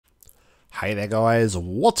Hey there guys,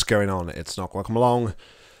 what's going on? It's Nock. Welcome along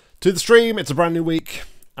to the stream. It's a brand new week,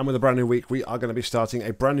 and with a brand new week we are going to be starting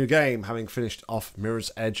a brand new game, having finished off Mirror's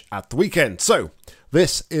Edge at the weekend. So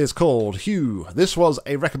this is called Hue. This was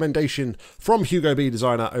a recommendation from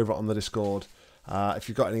HugoBDesigner over on the Discord. If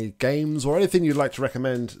you've got any games or anything you'd like to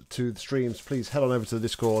recommend to the streams, please head on over to the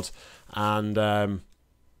Discord and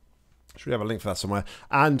should we have a link for that somewhere?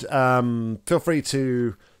 And feel free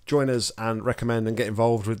to join us and recommend and get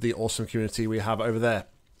involved with the awesome community we have over there.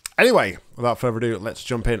 Anyway, without further ado, let's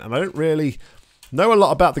jump in. And I don't really know a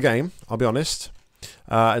lot about the game, I'll be honest.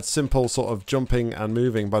 It's simple sort of jumping and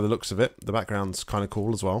moving by the looks of it. The background's kind of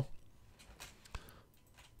cool as well.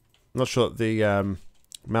 I'm not sure that the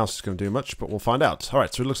mouse is going to do much, but we'll find out.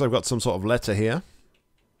 Alright, so it looks like we've got some sort of letter here.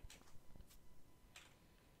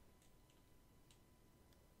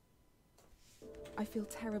 I feel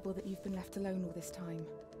terrible that you've been left alone all this time.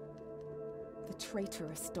 The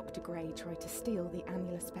traitorous Dr. Gray tried to steal the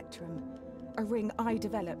annular spectrum, a ring I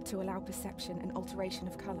developed to allow perception and alteration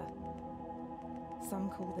of colour.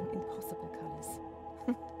 Some call them impossible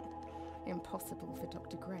colours. Impossible for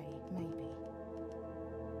Dr. Gray, maybe.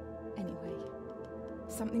 Anyway,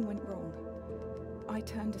 something went wrong. I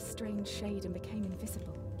turned a strange shade and became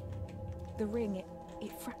invisible. The ring,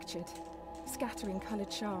 it fractured, scattering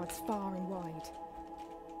coloured shards far and wide.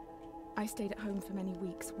 I stayed at home for many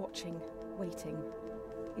weeks, watching, waiting,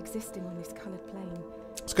 existing on this coloured plane.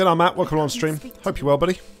 What's going on, Matt? Welcome on stream. Hope you're well,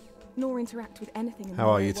 buddy. Nor interact with anything in the How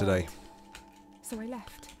are real you today? world. So I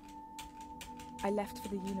left. I left for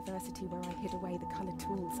the university where I hid away the coloured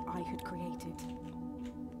tools I had created.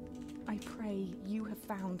 I pray you have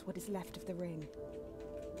found what is left of the ring.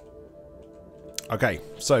 Okay,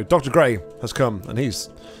 so Dr. Gray has come, and he's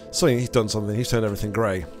done something. He's turned everything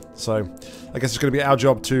grey. So I guess it's going to be our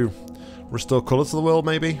job to restore colour to the world,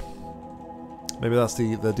 maybe? Maybe that's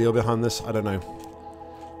the deal behind this. I don't know.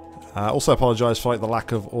 Also apologise for the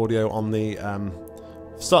lack of audio on the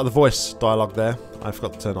start of the voice dialogue there. I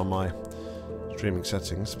forgot to turn on my streaming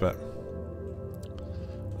settings, but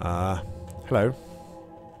hello.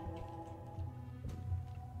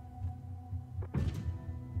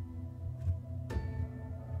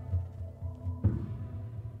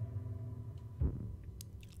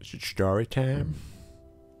 Is it story time?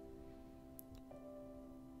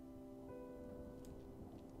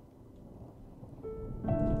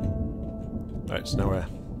 Right, it's nowhere.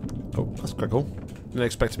 Oh, that's quite cool. Didn't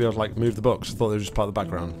expect to be able to like move the books. I thought they were just part of the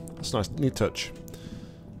background. That's nice, neat touch.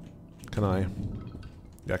 Can I?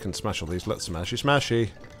 Yeah, I can smash all these. Let's smashy smashy.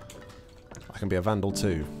 I can be a vandal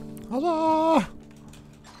too. Huzzah!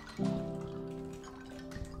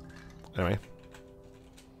 Anyway.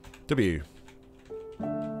 W.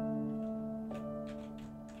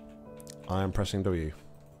 I am pressing W.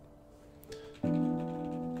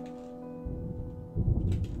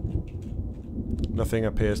 Nothing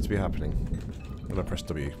appears to be happening when I press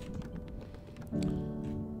W.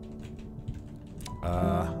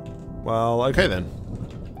 Well, okay then.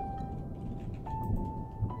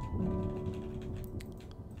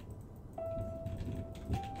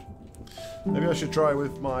 Maybe I should try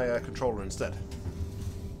with my controller instead.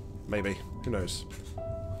 Maybe. Who knows?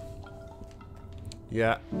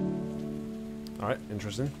 Yeah. Alright,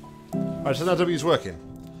 interesting. Alright, so now W's working.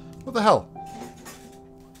 What the hell?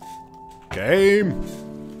 Game!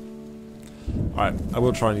 Alright, I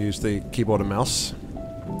will try and use the keyboard and mouse.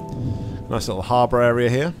 Nice little harbour area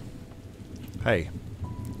here. Hey,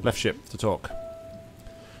 left ship to talk.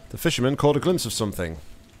 The fisherman caught a glimpse of something.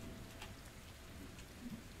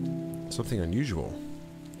 Something unusual.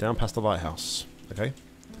 Down past the lighthouse. Okay.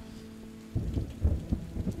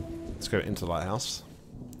 Let's go into the lighthouse.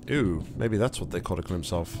 Ooh, maybe that's what they caught a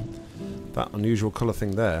glimpse of. That unusual colour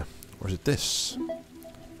thing there. Or is it this?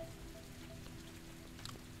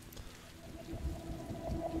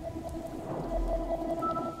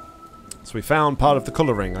 So we found part of the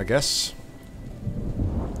colour ring, I guess.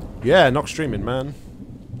 Yeah, Nock streaming, man.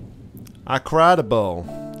 Incredible.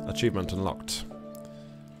 Achievement unlocked.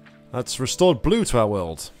 That's restored blue to our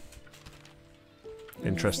world.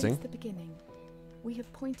 Interesting. Since the beginning, we have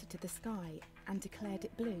pointed to the sky and declared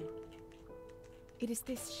it blue. It is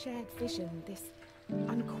this shared vision, this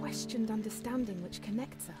unquestioned understanding which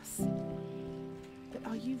connects us. But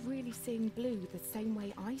are you really seeing blue the same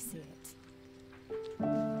way I see it?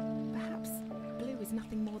 Perhaps blue is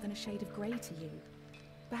nothing more than a shade of grey to you.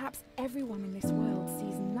 Perhaps everyone in this world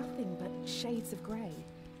sees nothing but shades of grey.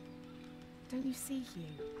 Don't you see,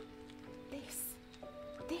 Hugh?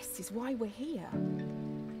 This is why we're here.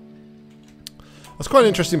 That's quite an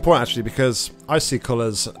interesting point, actually, because I see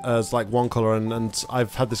colours as like one colour, and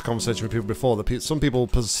I've had this conversation with people before, that some people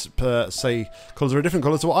say colours are different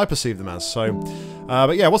colours to what I perceive them as. So,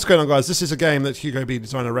 but yeah, what's going on, guys? This is a game that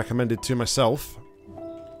HugoBDesigner recommended to myself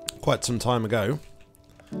quite some time ago.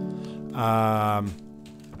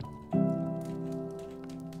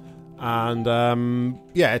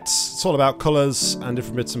 Yeah, it's all about colours and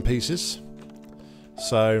different bits and pieces.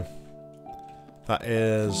 So that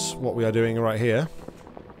is what we are doing right here.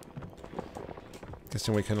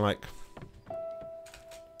 Guessing we can like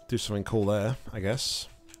do something cool there, I guess,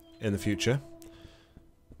 in the future.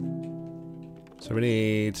 So we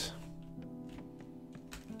need...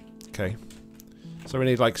 Okay. So we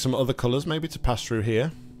need like some other colours maybe to pass through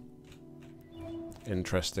here.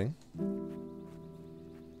 Interesting.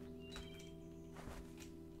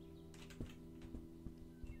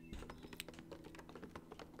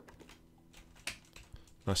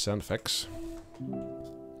 Nice sound effects.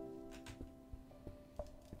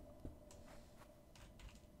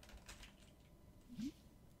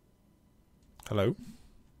 Hello?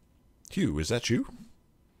 Hugh, is that you?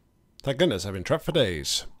 Thank goodness, I've been trapped for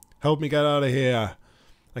days. Help me get out of here.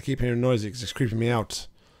 I keep hearing noises because it's creeping me out.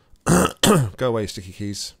 Go away, sticky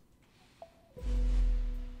keys.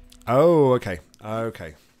 Oh, okay.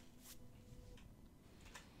 Okay.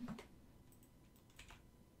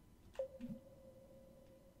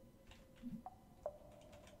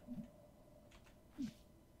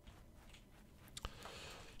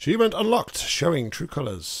 Achievement unlocked, showing true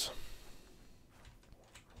colours.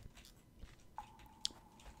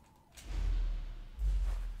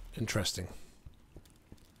 Interesting.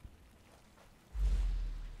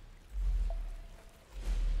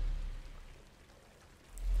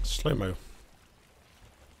 Slow-mo.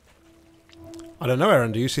 I don't know,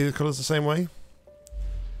 Aaron, do you see the colours the same way?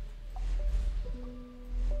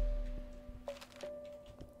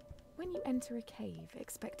 When you enter a cave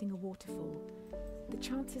expecting a waterfall, the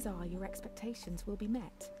chances are your expectations will be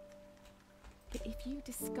met. But if you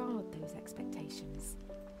discard those expectations,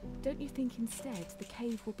 don't you think instead the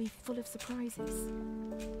cave will be full of surprises?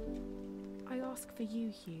 I ask for you,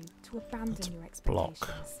 Hugh, to abandon your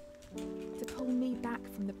expectations. To pull me back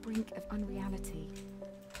from the brink of unreality.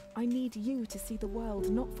 I need you to see the world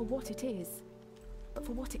not for what it is, but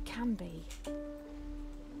for what it can be.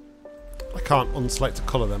 I can't unselect a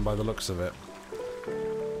colour then by the looks of it.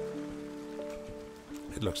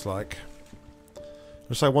 It looks like.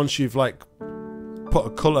 Looks like once you've like put a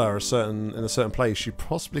colour in a certain place, you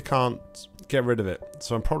possibly can't get rid of it.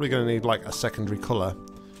 So I'm probably going to need like a secondary colour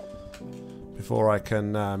before I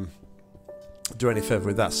can do any further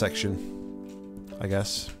with that section, I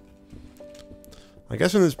guess. I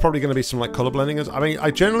guess there's probably going to be some like colour blending. I mean,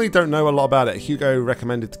 I generally don't know a lot about it. Hugo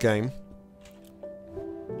recommended the game.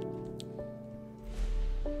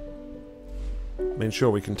 I mean, sure,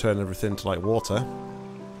 we can turn everything to like water.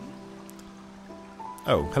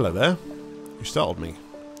 Oh, hello there. You startled me.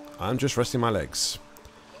 I'm just resting my legs.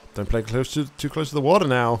 Don't play too close to the water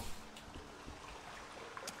now.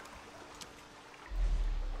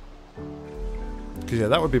 Because yeah,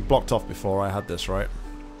 that would be blocked off before I had this, right?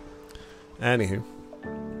 Anywho.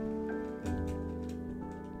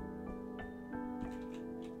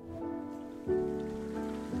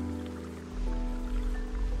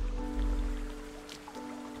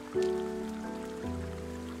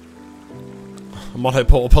 A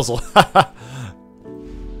mono-portal puzzle.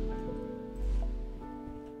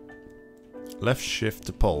 Left shift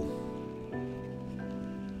to pull.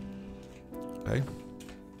 Okay.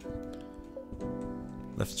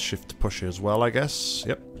 Left shift to push as well, I guess.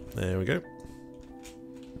 Yep. There we go.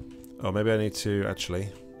 Oh, maybe I need to actually...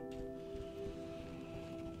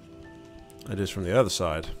 I do this from the other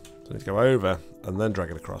side. So I need to go over and then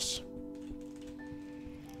drag it across.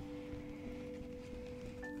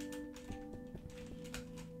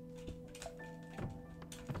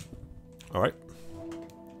 Alright.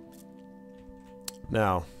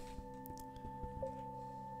 Now.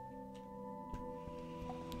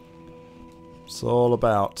 It's all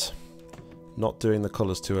about not doing the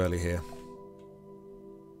colours too early here.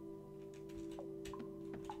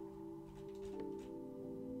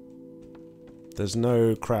 There's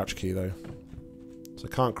no crouch key though. So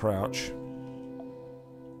I can't crouch.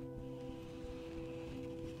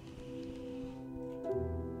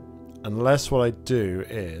 Unless what I do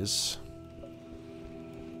is...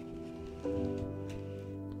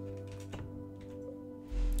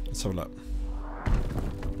 Let's have a look.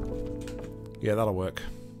 Yeah, that'll work.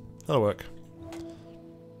 That'll work.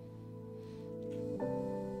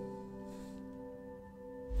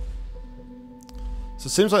 So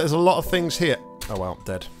it seems like there's a lot of things here. Oh well,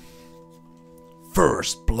 dead.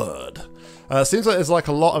 First Blood. Seems like there's like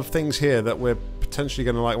a lot of things here that we're potentially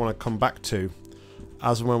going to like want to come back to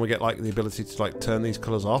as and when we get like the ability to like turn these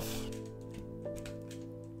colours off.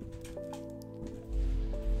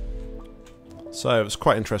 So it's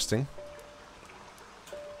quite interesting.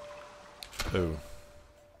 Oh.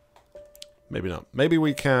 Maybe not. Maybe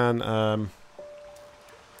we can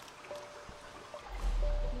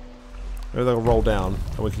maybe they'll roll down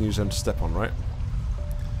and we can use them to step on, right?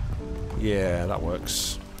 Yeah, that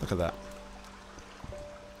works. Look at that.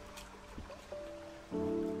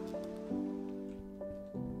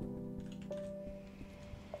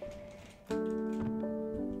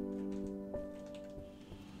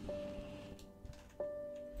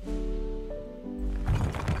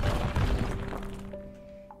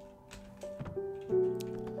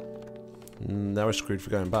 Now we're screwed for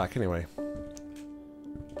going back anyway.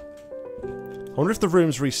 I wonder if the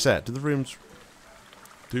rooms reset. Do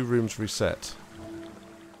rooms reset?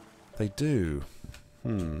 They do.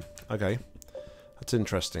 Okay. That's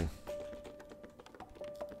interesting.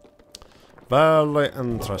 Very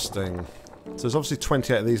interesting. So there's obviously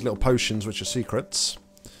 28 of these little potions which are secrets.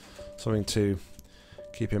 Something to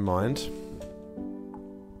keep in mind.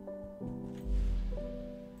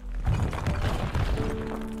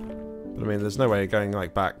 But I mean, there's no way of going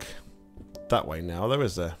like back that way now, though,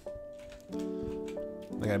 is there?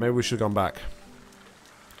 Okay, maybe we should have gone back.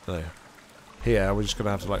 No. Here, we're just going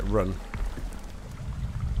to have to, like, run.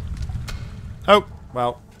 Oh!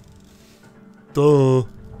 Well. Duh.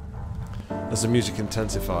 As the music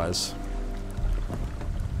intensifies.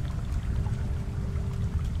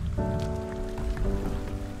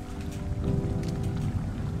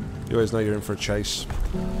 You always know you're in for a chase.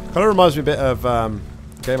 Kind of reminds me a bit of a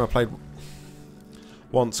game I played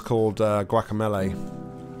once called Guacamole.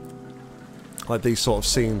 Like these sort of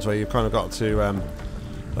scenes where you've kind of got to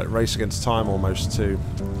like race against time almost to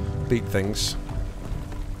beat things.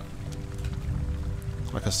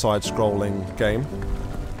 Like a side-scrolling game.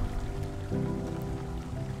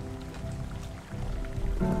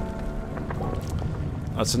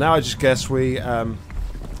 So now I just guess we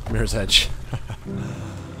Mirror's Edge.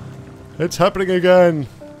 It's happening again.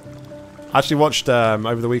 I actually watched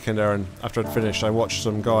over the weekend, Aaron. After I'd finished, I watched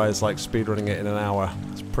some guys like speedrunning it in an hour.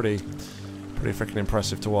 It's pretty freaking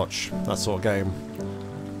impressive to watch that sort of game.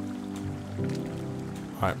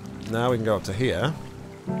 Right, now we can go up to here.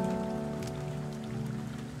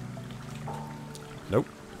 Nope.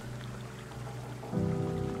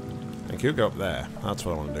 Thank you. Go up there. That's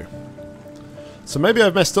what I want to do. So maybe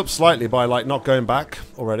I've messed up slightly by like not going back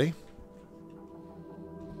already.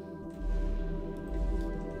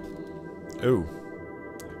 Ooh.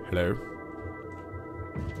 Hello.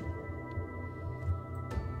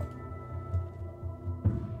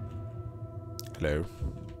 Hello.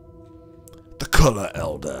 The Colour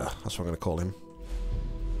Elder. That's what I'm going to call him.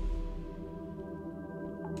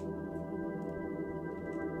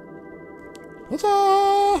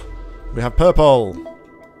 Huzzah! We have purple.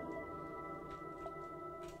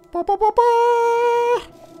 Ba, ba, ba, ba.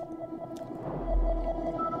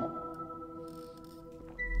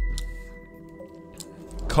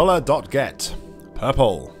 Colour.get.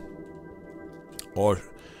 Purple. Or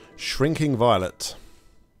Shrinking Violet.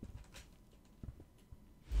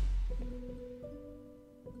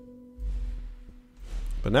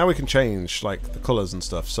 But now we can change, like, the colours and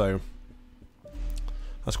stuff, so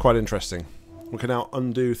that's quite interesting. We can now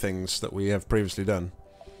undo things that we have previously done.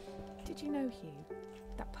 Did you know, Hugh,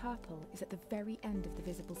 that purple is at the very end of the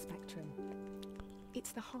visible spectrum?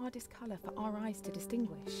 It's the hardest colour for our eyes to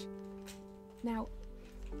distinguish. Now,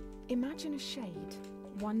 imagine a shade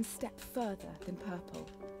one step further than purple.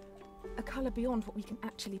 A colour beyond what we can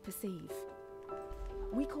actually perceive.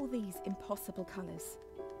 We call these impossible colours.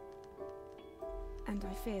 And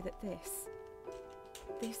I fear that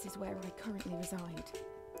this is where I currently reside.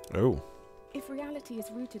 Oh. If reality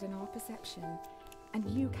is rooted in our perception, and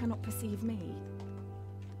you cannot perceive me,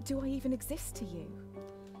 do I even exist to you?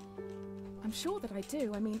 I'm sure that I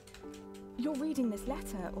do. I mean, you're reading this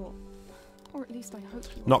letter, or at least I hope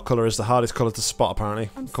you are. Nock colour is the hardest colour to spot, apparently,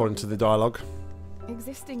 according to the dialogue.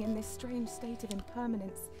 Existing in this strange state of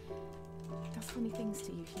impermanence does funny things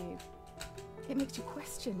to you, Hugh. It makes you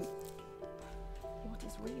question what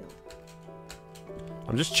is real.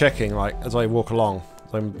 I'm just checking, like, as I walk along.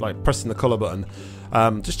 I'm, like, pressing the colour button.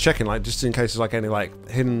 Just checking, like, just in case there's, like, any, like,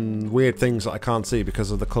 hidden weird things that I can't see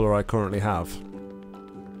because of the colour I currently have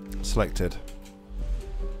selected.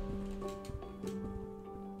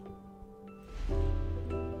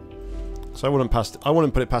 So I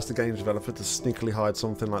wouldn't put it past the games developer to sneakily hide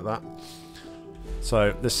something like that.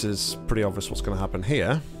 So this is pretty obvious what's going to happen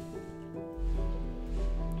here.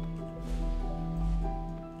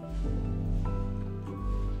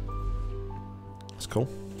 cool.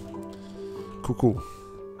 Cool, cool.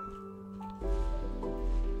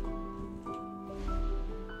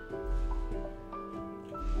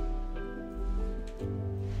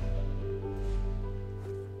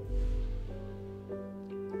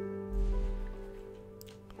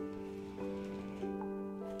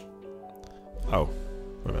 Oh,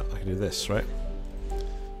 wait a minute, I can do this, right?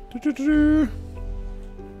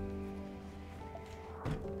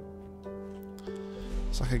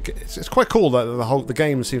 It's like it's quite cool that the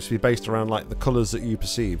game seems to be based around like the colours that you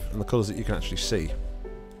perceive and the colours that you can actually see.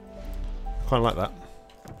 I quite like that.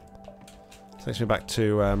 Takes me back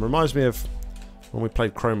to reminds me of when we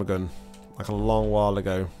played Chromagun like a long while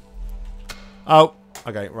ago. Oh,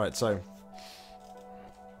 okay, right. So,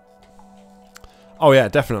 oh yeah,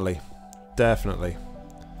 definitely. Definitely.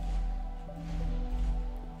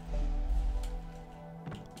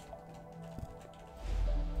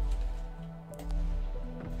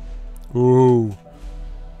 Ooh.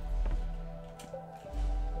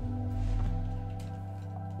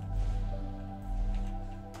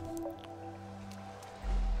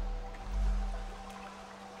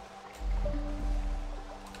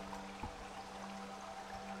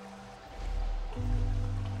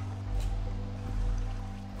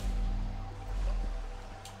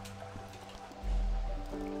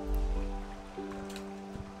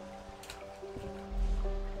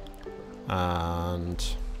 And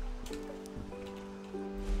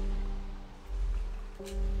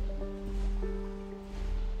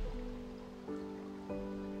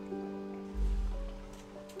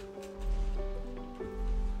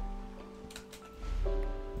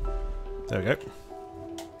there we go.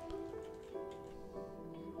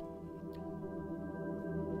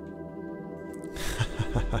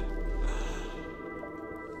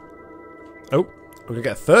 Oh, we're gonna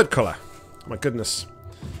get a third colour. Oh my goodness.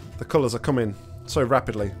 The colours are coming so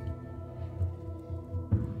rapidly.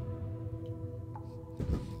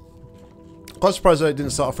 Quite surprised that it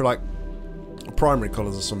didn't start off with like primary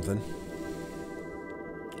colours or something.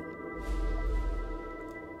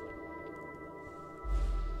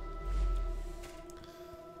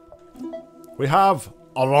 We have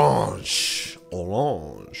orange.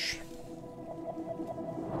 Orange.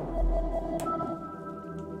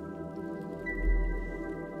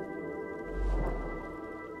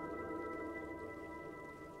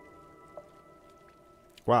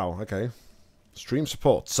 Wow, okay. Stream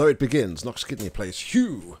support. So it begins. Nock Plays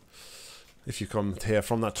Hugh. If you come here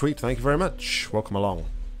from that tweet, thank you very much. Welcome along.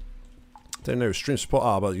 Don't know stream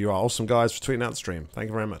support but you are awesome guys for tweeting out the stream. Thank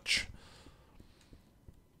you very much.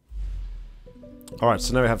 Alright,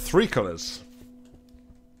 so now we have 3 colours.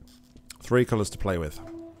 3 colours to play with.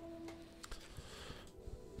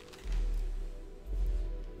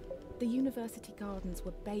 The university gardens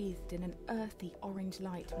were bathed in an earthy orange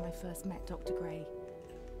light when I first met Dr. Gray.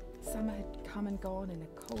 Summer had come and gone in a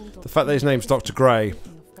cold... The fact that his name's Dr. Gray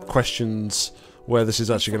questions where this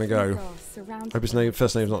is actually going to go. I hope his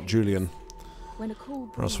first name's not Julian.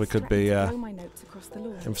 Or else we could be in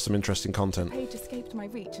for some interesting content.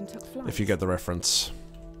 If you get the reference.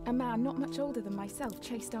 A man not much older than myself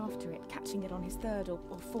chased after it, catching it on his 3rd or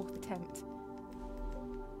 4th attempt.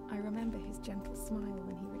 I remember his gentle smile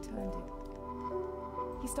when he returned it.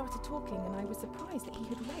 He started talking and I was surprised that he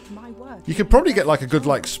had read my work. You could probably get like a good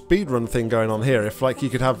like speedrun thing going on here if like you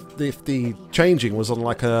could have if the changing was on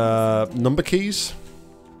like number keys.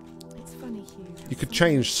 It's funny, Hugh. You could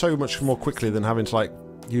change so much more quickly than having to like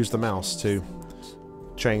use the mouse to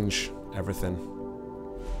change everything.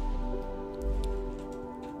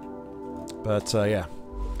 But yeah.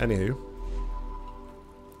 Anywho.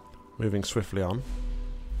 Moving swiftly on.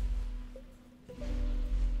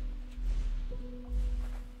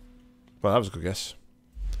 Well, that was a good guess.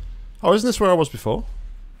 Oh, isn't this where I was before?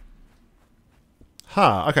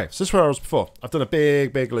 Ha, okay, so this is where I was before. I've done a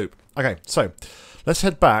big, big loop. Okay, so let's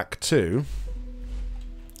head back to...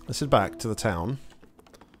 Let's head back to the town.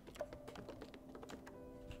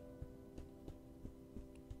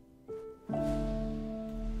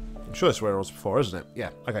 I'm sure that's where I was before, isn't it?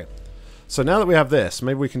 Yeah, okay. So now that we have this,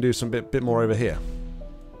 maybe we can do some bit more over here.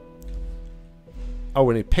 Oh,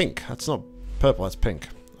 we need pink. That's not purple, that's pink.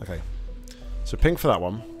 Okay. So pink for that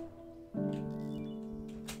one.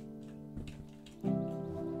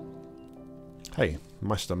 Hey,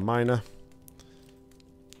 Meister Miner.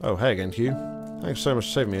 Oh, hey again, Hugh. Thanks so much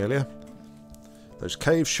for saving me earlier. Those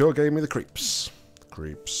caves sure gave me the creeps.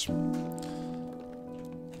 Creeps.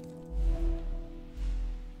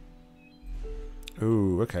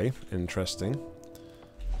 Ooh, okay. Interesting.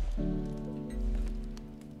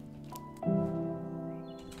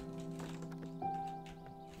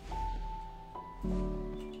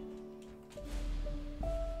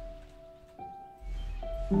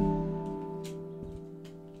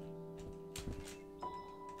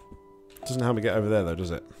 Doesn't help me get over there though,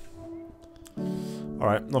 does it?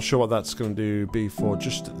 Alright, not sure what that's going to be for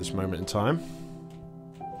just at this moment in time.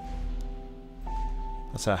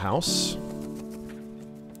 That's our house.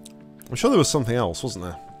 I'm sure there was something else, wasn't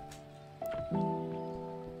there?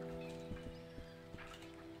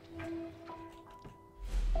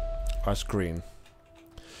 That's green.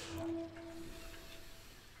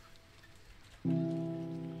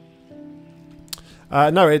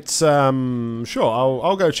 No, it's sure.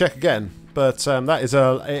 I'll go check again. But that is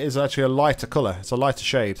it is actually a lighter colour. It's a lighter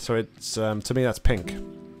shade. So it's to me that's pink,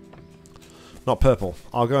 not purple.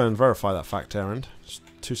 I'll go and verify that fact, Errand. Just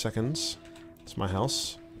 2 seconds. It's my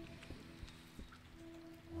house.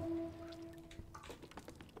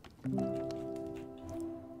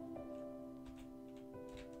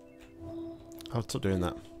 I'll stop doing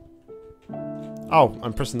that. Oh,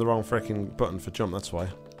 I'm pressing the wrong freaking button for jump, that's why.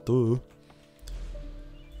 Duh.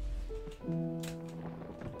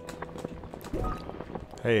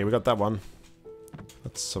 Hey, we got that one.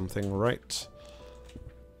 That's something, right?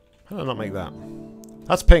 How did I not make that?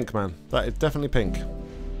 That's pink, man. That is definitely pink.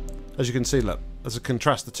 As you can see, look. There's a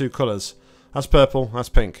contrast, the two colours. That's purple, that's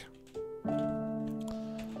pink.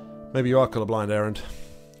 Maybe you are colourblind, Errand.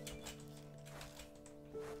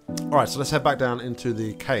 Alright, so let's head back down into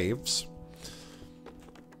the caves.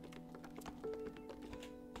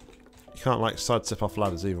 You can't, like, sidestep off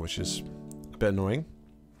ladders either, which is a bit annoying.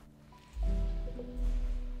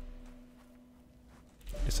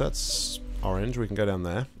 So that's orange, we can go down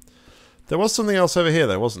there. There was something else over here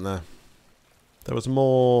though, wasn't there? There was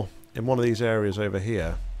more in one of these areas over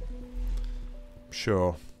here.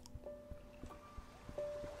 Sure.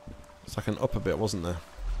 It's like an upper bit, wasn't there?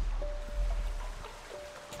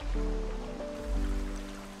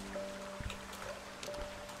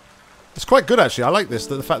 It's quite good actually, I like this,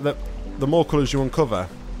 the fact that the more colours you uncover,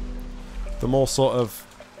 the more sort of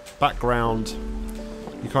background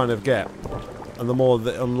you kind of get. And the more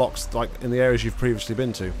that unlocks, like, in the areas you've previously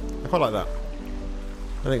been to. I quite like that.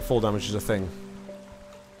 I think fall damage is a thing.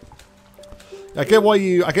 I get why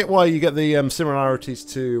you get the similarities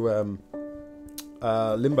to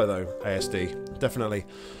Limbo though, ASD. Definitely.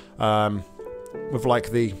 With like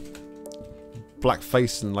the black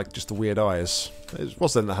face and like just the weird eyes. It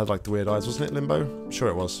was then that had like the weird eyes, wasn't it, Limbo? I'm sure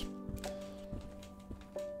it was.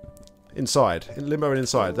 Inside. Limbo and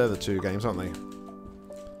Inside, they're the two games, aren't they?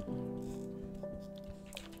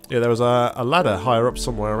 Yeah, there was a ladder higher up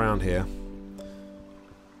somewhere around here.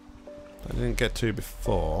 I didn't get to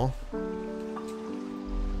before.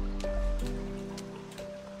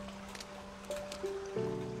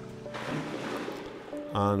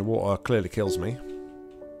 And water clearly kills me.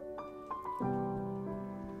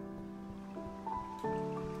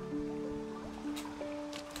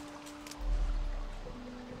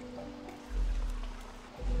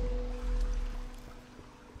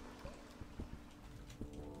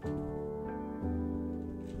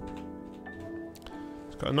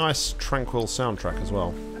 Got a nice tranquil soundtrack as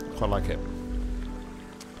well. Quite like it.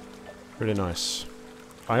 Really nice.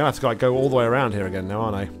 I'm gonna have to go all the way around here again now,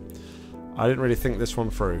 aren't I? I didn't really think this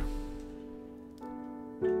one through.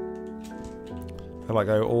 I'll like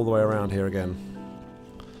go all the way around here again.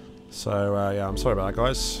 So yeah, I'm sorry about that,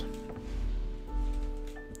 guys.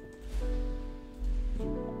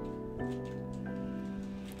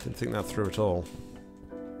 Didn't think that through at all.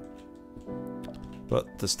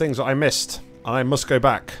 But there's things that I missed. I must go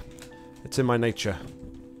back. It's in my nature.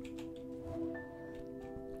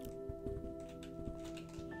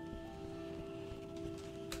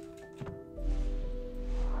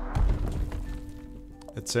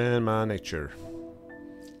 It's in my nature.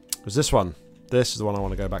 It was this one. This is the one I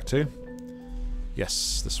want to go back to.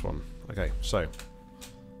 Yes, this one. Okay, so.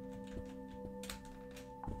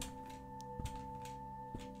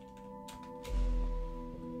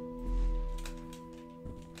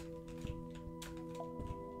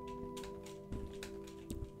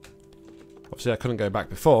 Obviously I couldn't go back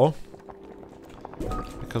before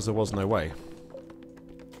because there was no way.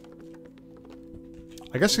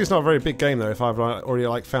 I guess it's not a very big game though if I've already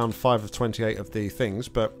like found 5 of 28 of the things,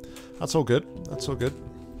 but that's all good. That's all good.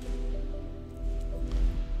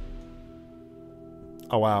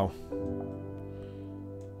 Oh wow.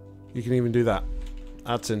 You can even do that.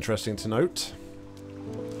 That's interesting to note.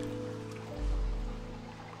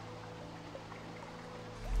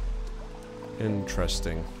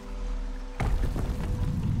 Interesting.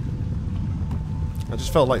 I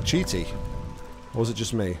just felt like cheaty. Or was it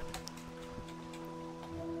just me?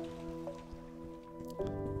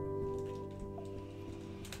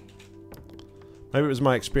 Maybe it was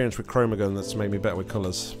my experience with Chromagun that's made me better with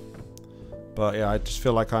colours. But yeah, I just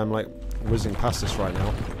feel like I'm like whizzing past this right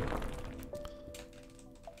now.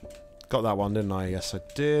 Got that one, didn't I? Yes, I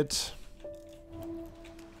did.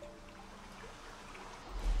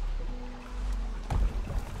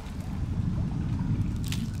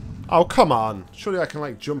 Oh, come on. Surely I can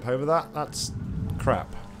like jump over that? That's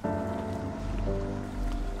crap. I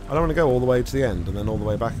don't want to go all the way to the end and then all the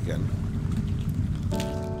way back again.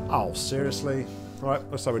 Oh, seriously?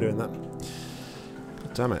 Alright, looks like we're doing that.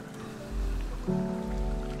 God damn it.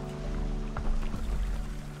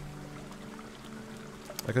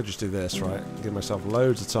 I could just do this, right? Give myself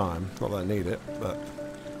loads of time. Not that I need it, but...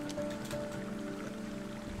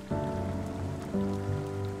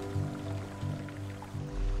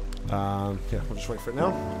 yeah, we'll just wait for it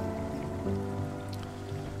now.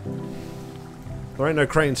 There ain't no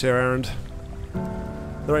cranes here, Aaron.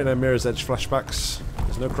 There ain't no Mirror's Edge flashbacks.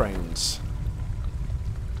 There's no cranes.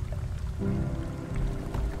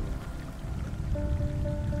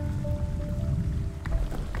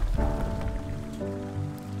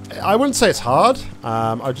 I wouldn't say it's hard.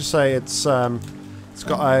 I'd just say it's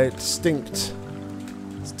got a distinct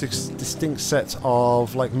set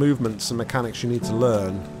of like movements and mechanics you need to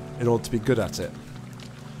learn in order to be good at it.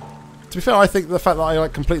 To be fair, I think the fact that I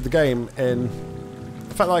like complete the game in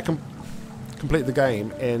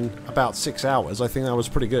about 6 hours, I think that was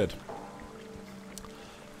pretty good.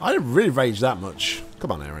 I didn't really rage that much.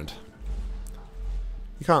 Come on, Aaron.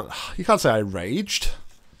 You can't say I raged.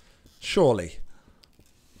 Surely.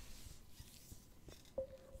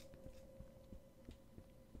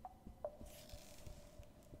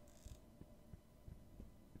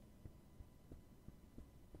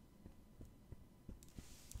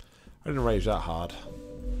 I didn't rage that hard.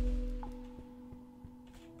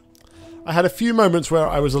 I had a few moments where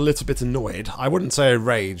I was a little bit annoyed. I wouldn't say I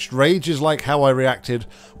raged. Rage is like how I reacted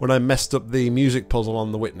when I messed up the music puzzle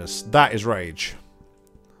on The Witness. That is rage.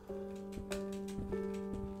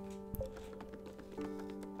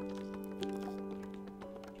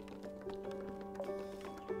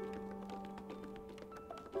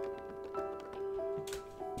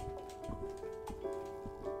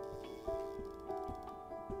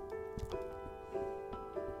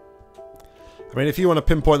 I mean, if you want to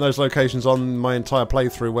pinpoint those locations on my entire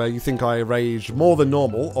playthrough where you think I raged more than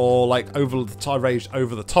normal, or like I raged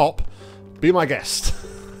over the top, be my guest.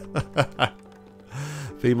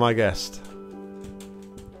 Be my guest.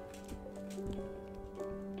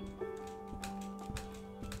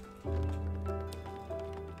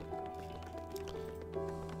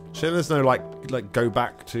 So there's no like go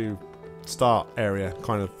back to start area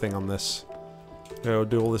kind of thing on this. We'll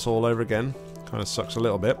do all this all over again. Kind of sucks a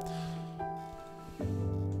little bit.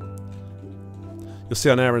 You'll see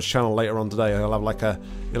on Aaron's channel later on today. You'll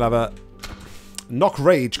have a Nock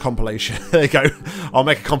Rage compilation. There you go. I'll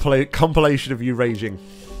make a compilation of you raging.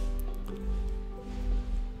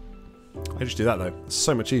 I just do that though. It's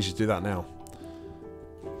so much easier to do that now.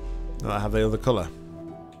 Now that I have the other colour.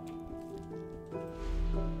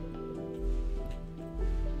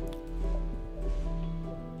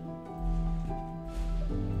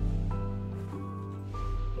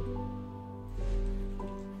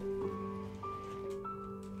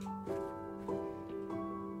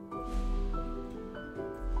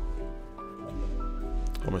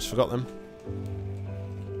 Almost forgot them.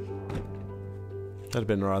 That'd have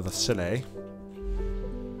been rather silly.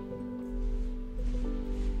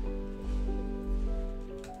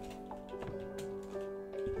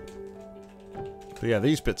 But yeah,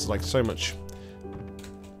 these bits are like so much...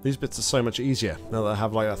 These bits are so much easier now that I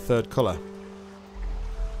have like a third colour.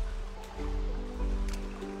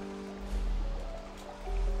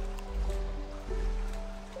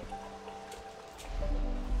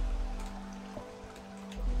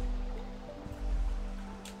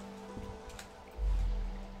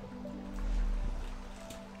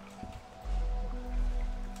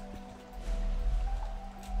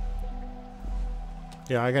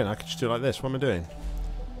 Yeah, again, I could just do it like this. What am I doing?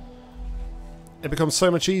 It becomes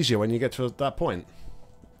so much easier when you get to that point.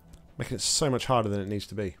 Making it so much harder than it needs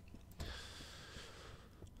to be.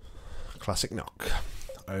 Classic Nock.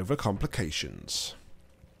 Overcomplications.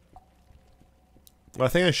 Well, I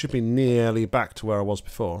think I should be nearly back to where I was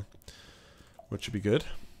before. Which should be good.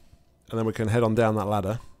 And then we can head on down that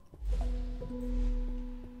ladder.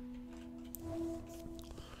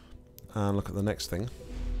 And look at the next thing.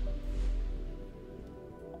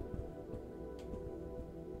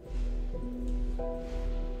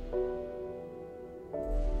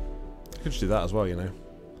 I could just do that as well, you know.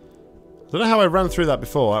 I don't know how I ran through that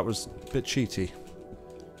before. That was a bit cheaty.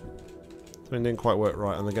 Something didn't quite work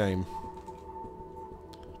right on the game.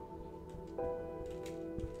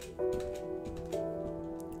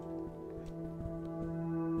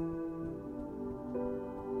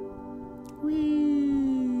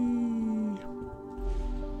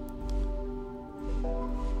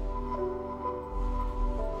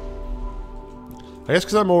 I guess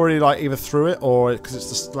because I'm already like either through it or because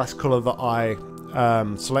it's the last colour that I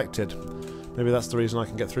selected. Maybe that's the reason I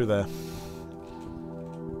can get through there.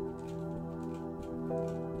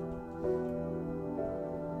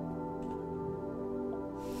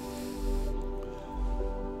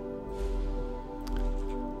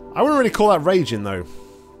 I wouldn't really call that raging though,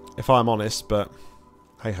 if I'm honest, but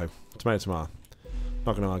hey ho, tomato tomato.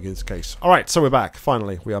 Not going to argue this case. Alright, so we're back.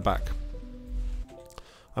 Finally, we are back.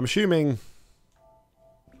 I'm assuming...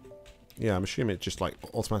 Yeah, I'm assuming it just like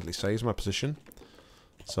automatically saves my position.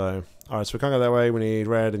 So, alright, so we can't go that way. We need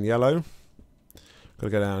red and yellow. Got to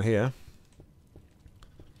go down here.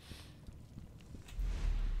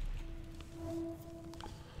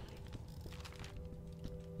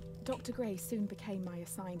 Dr. Gray soon became my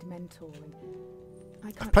assigned mentor.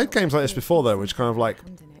 And I've played games like this before though, which kind of like,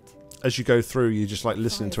 as you go through, you just like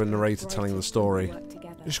listen to a narrator telling the story.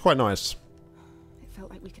 Which is quite nice. It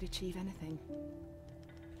felt like we could achieve anything.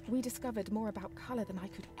 We discovered more about colour than I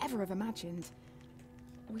could ever have imagined.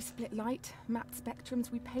 We split light, mapped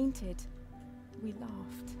spectrums, we painted. We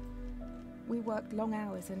laughed. We worked long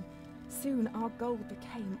hours and soon our goal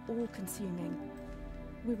became all-consuming.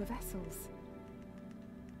 We were vessels.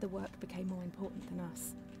 The work became more important than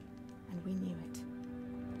us, and we knew it.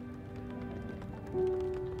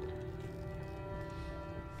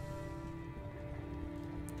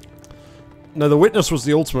 No, the witness was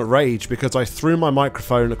the ultimate rage because I threw my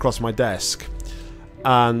microphone across my desk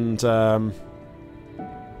and oh,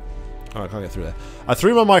 I can't get through there. I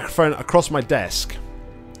threw my microphone across my desk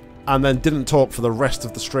and then didn't talk for the rest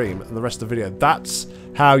of the stream and the rest of the video. That's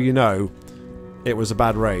how you know it was a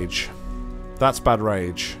bad rage. That's bad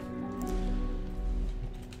rage.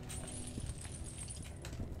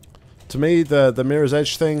 To me, the Mirror's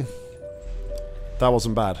Edge thing, that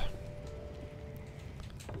wasn't bad.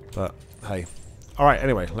 But hey. Alright,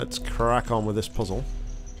 anyway, let's crack on with this puzzle.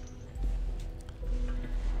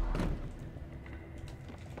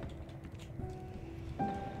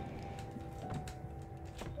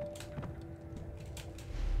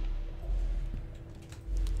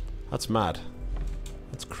 That's mad.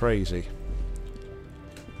 That's crazy.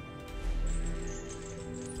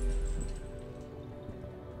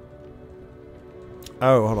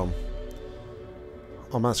 Oh, hold on.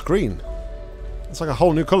 Oh man, it's green. It's like a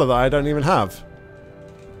whole new colour that I don't even have.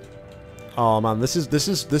 Oh man, this is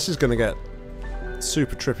gonna get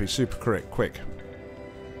super trippy, super quick.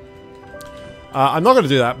 I'm not gonna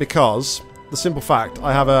do that because the simple fact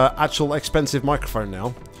I have a actual expensive microphone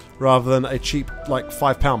now, rather than a cheap like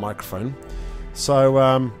 £5 microphone. So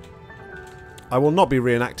I will not be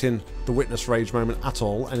reenacting the witness rage moment at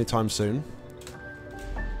all anytime soon.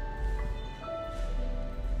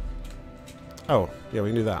 Oh, yeah, we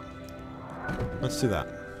can do that. Let's do that.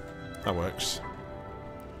 That works.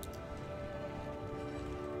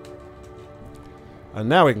 And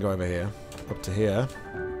now we can go over here. Up to here.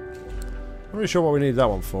 Not really sure what we need that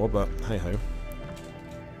one for, but hey-ho.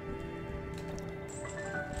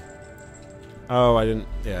 Oh, I didn't...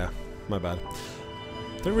 Yeah, my bad.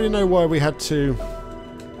 Don't really know why we had to...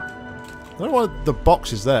 I don't know what the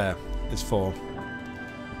box is there is for.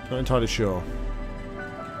 Not entirely sure.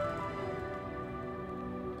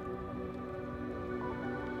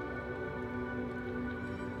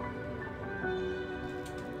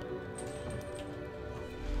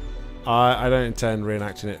 I don't intend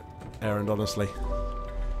reenacting it, Aaron, honestly.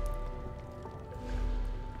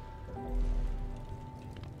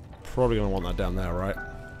 Probably going to want that down there, right?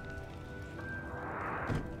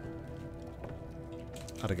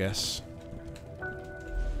 I'd guess.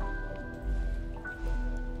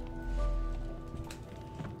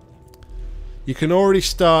 You can already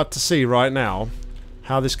start to see right now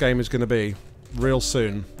how this game is going to be real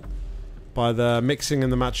soon by the mixing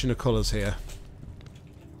and the matching of colours here.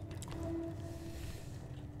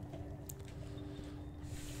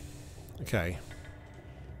 Okay.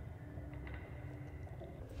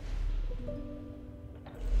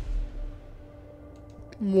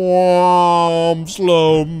 Whoa,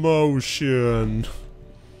 slow motion.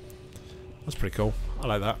 That's pretty cool. I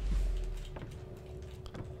like that.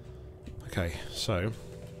 Okay, so...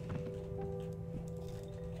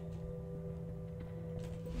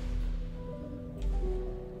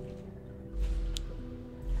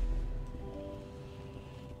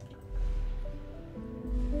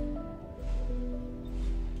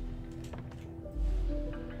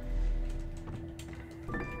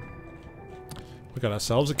 We got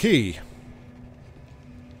ourselves a key.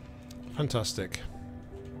 Fantastic.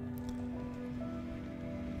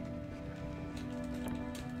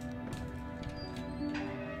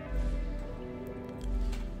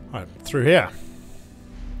 Right, through here.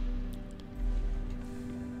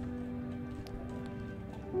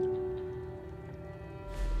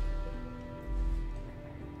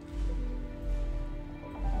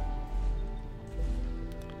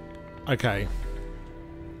 Okay.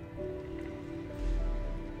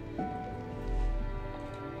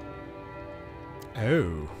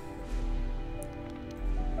 Oh.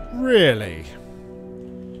 Really?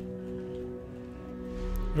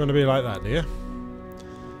 You want to be like that, do you?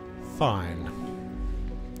 Fine.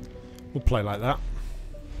 We'll play like that.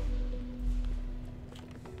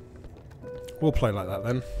 We'll play like that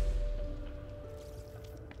then.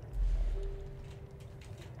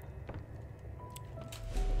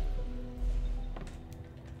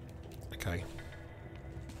 Okay.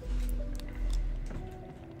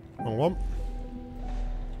 Wrong one.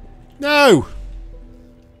 No!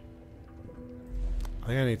 I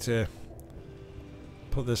think I need to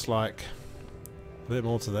put this like a bit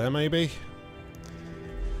more to there maybe.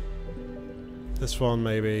 This one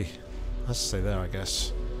maybe. Let's stay there I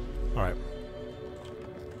guess. Alright.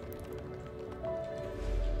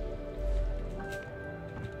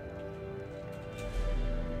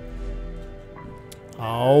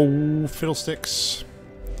 Oh, fiddlesticks.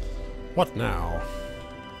 What now?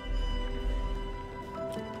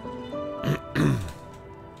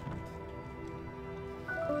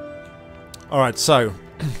 Alright, so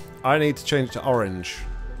I need to change it to orange.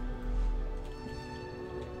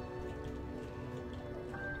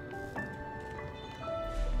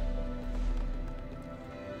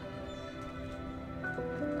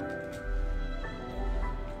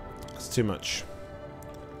 That's too much.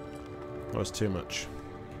 That was too much.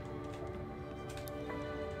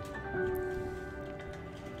 A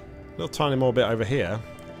little tiny more bit over here.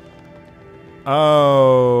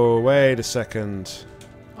 Oh, wait a second.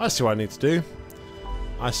 I see what I need to do.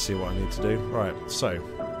 I see what I need to do. Right, so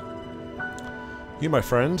you, my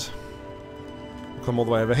friend, will come all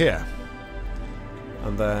the way over here.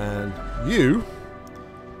 And then you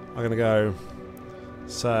are going to go,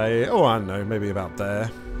 say, oh, I don't know, maybe about there.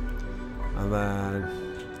 And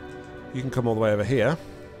then you can come all the way over here,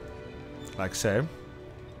 like so.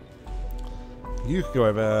 You can go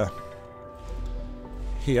over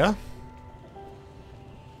here.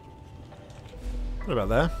 What about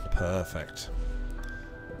there? Perfect.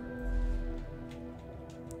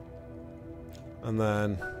 And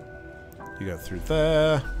then you go through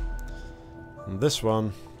there. And this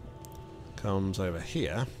one comes over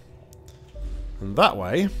here. And that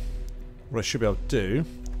way, what I should be able to do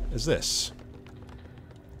is this.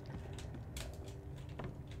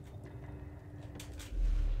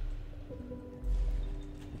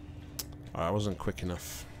 I wasn't quick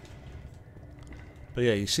enough. But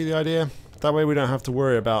yeah, you see the idea? That way we don't have to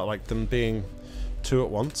worry about like them being two at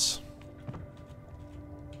once.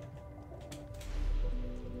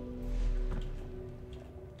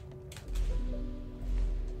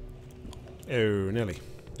 Oh, nearly.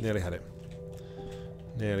 Nearly had it.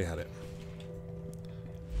 Nearly had it.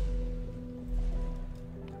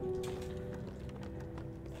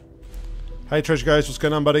 Hey Treasure Guys, what's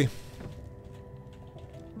going on, buddy?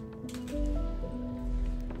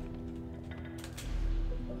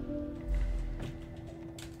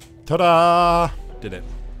 Ta-da! Did it.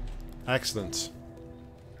 Excellent.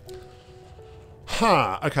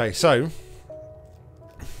 Ha! Okay, so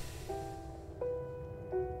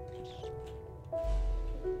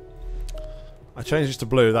I change this to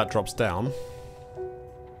blue, that drops down.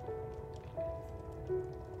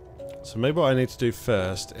 So maybe what I need to do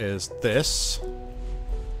first is this.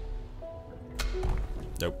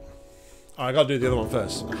 Nope. Oh, I gotta do the other one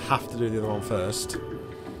first. I have to do the other one first.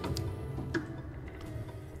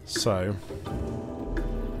 So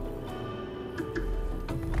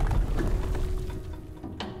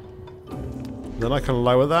then I can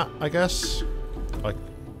lower that, I guess. Like,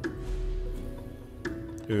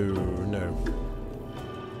 ooh, no.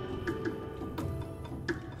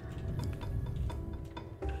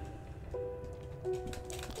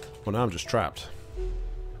 Well, now I'm just trapped.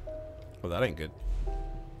 Well, that ain't good.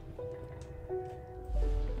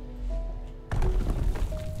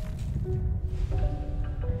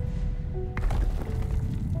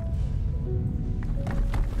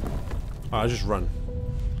 I just run.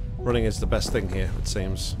 Running is the best thing here, it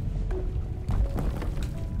seems.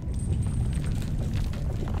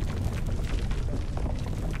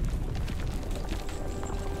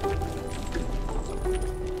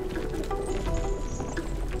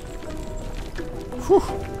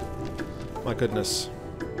 Whew. My goodness.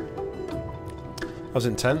 That was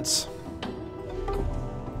intense.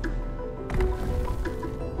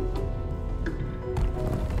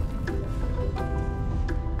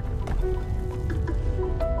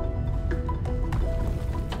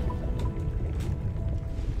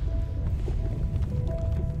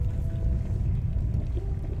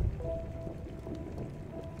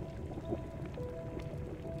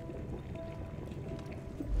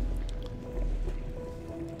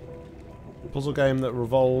 Puzzle game that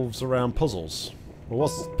revolves around puzzles. Well,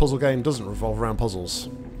 what puzzle game doesn't revolve around puzzles?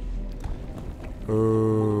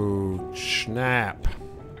 Oh, snap.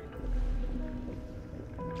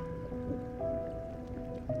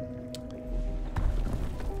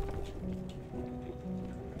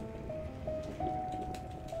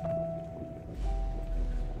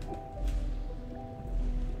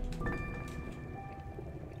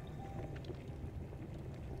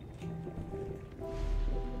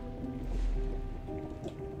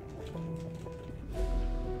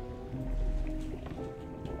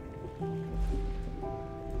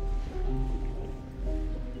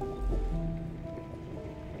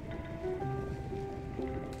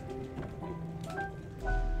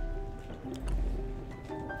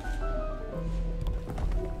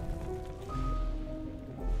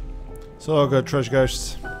 It's all good, treasure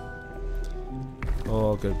ghosts.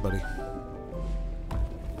 All good, buddy.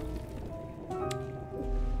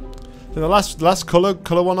 The last color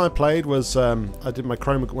one I played was I did my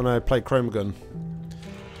chroma when I played Chromagun.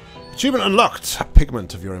 Achievement unlocked. A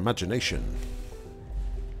pigment of your imagination.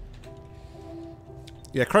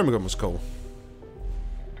 Yeah, Chromagun was cool.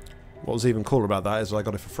 What was even cooler about that is I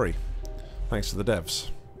got it for free, thanks to the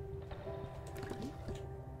devs.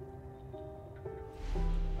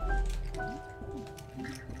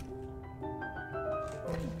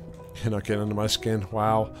 You're not getting under my skin.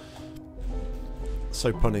 Wow.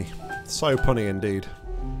 So punny. So punny indeed.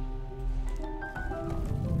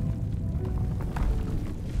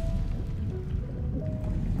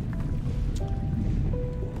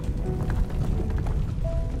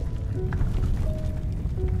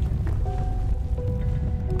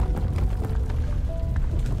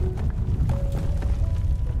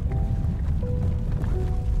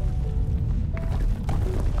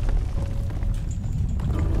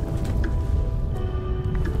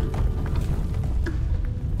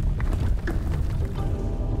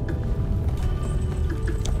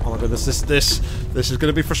 This is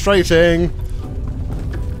going to be frustrating.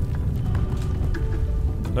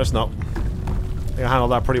 No, it's not. I think I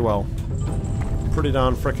handled that pretty well. Pretty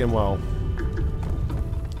darn freaking well.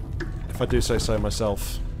 If I do say so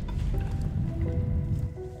myself.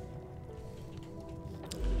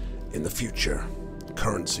 In the future,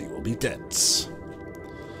 currency will be debts.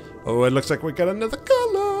 Oh, it looks like we got another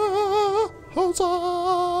color.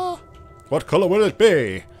 Huzzah! What color will it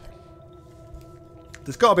be?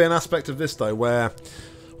 There's got to be an aspect of this though where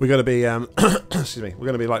we're going to be, excuse me, we're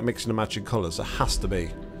going to be like mixing and matching colours. There has to be.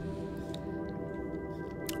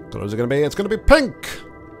 What colours are going to be? It's going to be pink.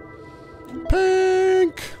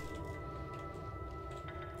 Pink.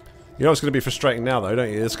 You know it's going to be frustrating now though,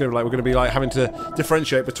 don't you? It's going to be like we're going to be like having to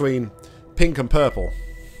differentiate between pink and purple.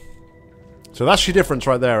 So that's your difference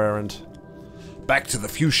right there, Errand. Back to the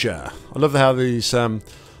fuchsia. I love how these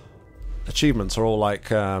achievements are all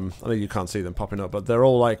like, I know you can't see them popping up, but they're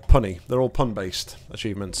all like punny. They're all pun-based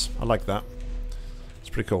achievements. I like that. It's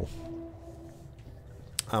pretty cool.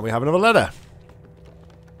 And we have another letter.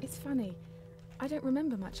 It's funny. I don't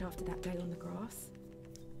remember much after that day on the grass.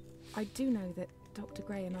 I do know that Dr.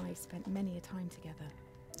 Gray and I spent many a time together.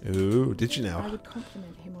 Ooh, did you now? I would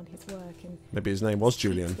compliment him on his work and maybe his name was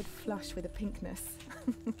Julian. would flush with a pinkness.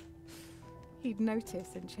 He'd notice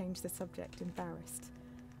and change the subject embarrassed.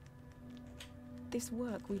 This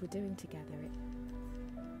work we were doing together,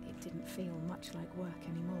 it didn't feel much like work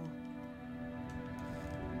anymore.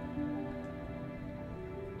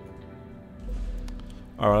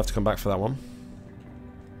 Alright, I'll have to come back for that one.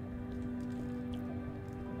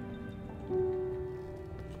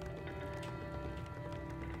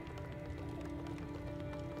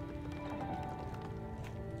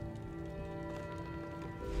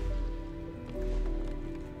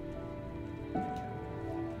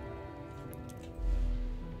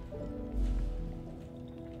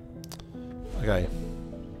 Okay.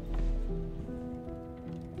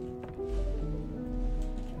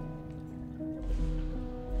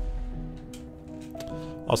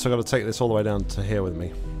 Also got to take this all the way down to here with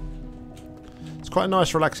me. It's quite a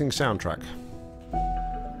nice relaxing soundtrack. I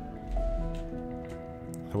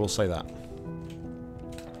will say that.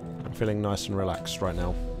 I'm feeling nice and relaxed right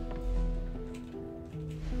now.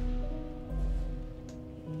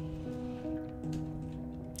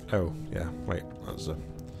 Oh, yeah, wait, that's a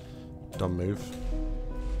dumb move.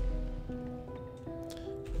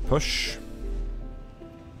 Push.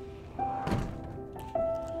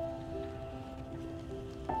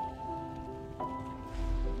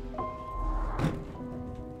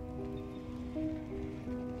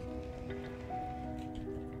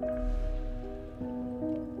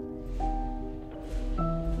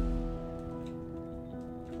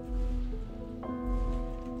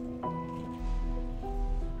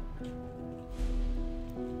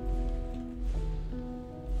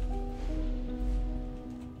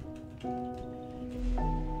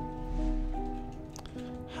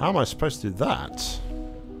 How am I supposed to do that?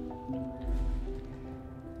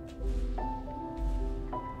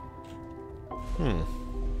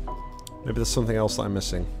 Maybe there's something else that I'm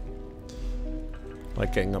missing.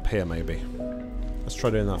 Like getting up here, maybe. Let's try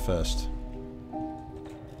doing that first.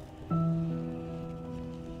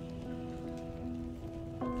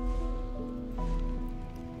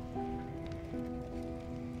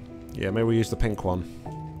 Yeah, maybe we'll use the pink one.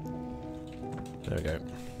 There we go.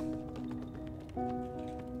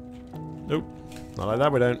 Nope. Not like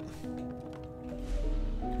that, we don't.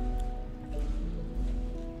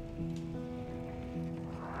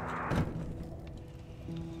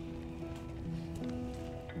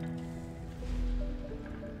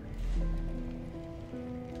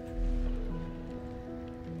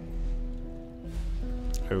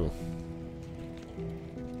 Oh.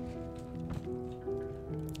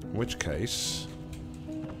 In which case...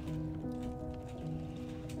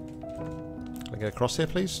 Can I get across here,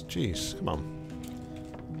 please? Jeez, come on.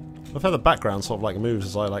 I've had the background sort of like moves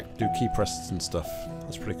as I like do key presses and stuff.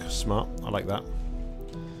 That's pretty smart. I like that.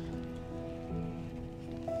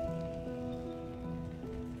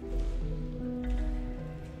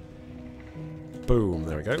 Boom,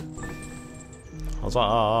 there we go.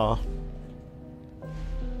 Huzzah!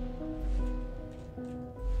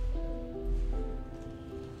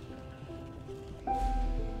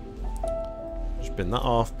 Just bin that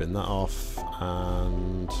off,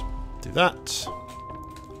 and do that.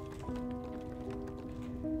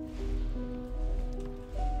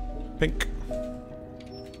 Pink.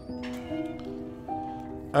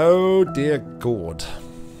 Oh dear God.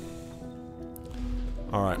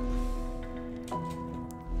 Alright.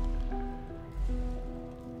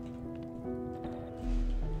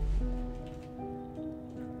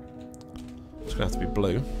 It's gonna have to be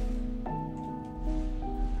blue.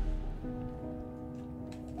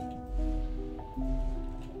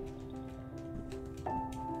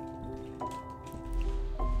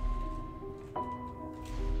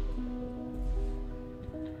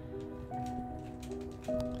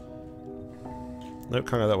 Nope,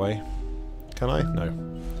 can't go that way. Can I? No.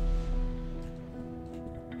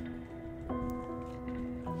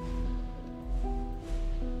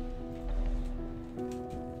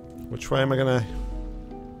 Which way am I gonna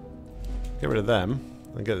get rid of them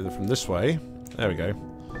and get it from this way? There we go.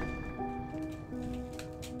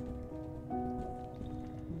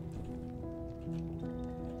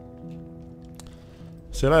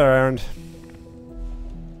 See you later, Aaron.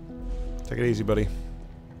 Take it easy, buddy.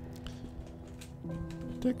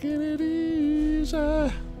 Taking it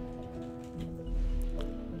easy.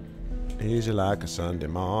 Easy like a Sunday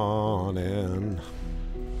morning.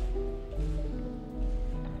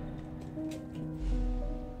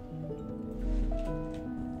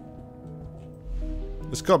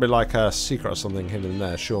 There's got to be like a secret or something hidden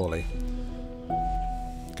there, surely.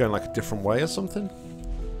 Going like a different way or something?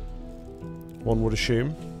 One would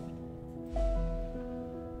assume.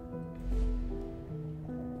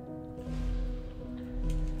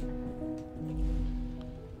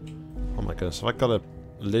 Oh my goodness, have I got to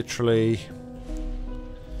literally...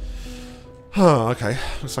 Oh, okay.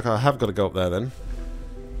 Looks like I have got to go up there then.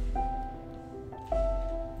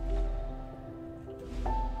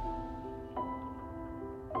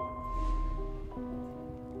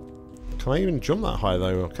 Can I even jump that high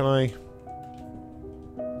though? Or can I...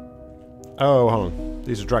 Oh, hold on.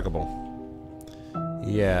 These are draggable.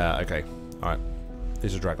 Yeah, okay. Alright.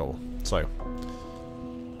 These are draggable. So.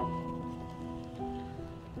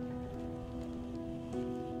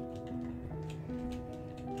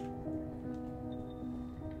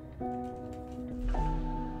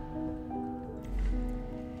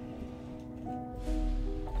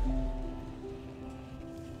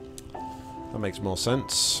 That makes more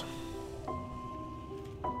sense.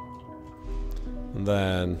 And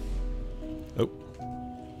then... Oh.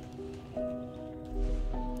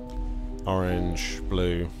 Orange,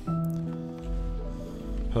 blue,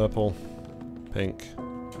 purple, pink.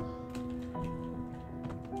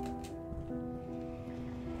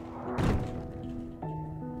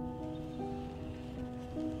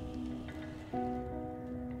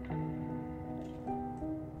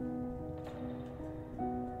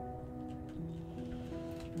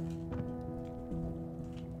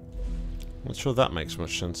 Not sure that makes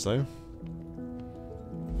much sense though.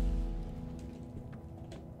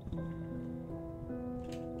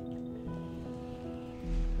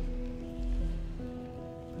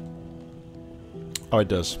 Oh, it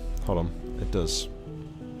does. Hold on. It does.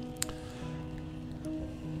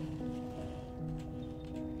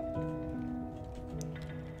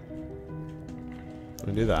 Let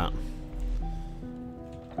me do that.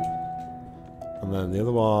 And then the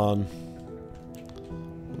other one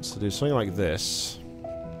wants to do something like this.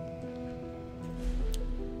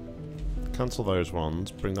 Cancel those ones.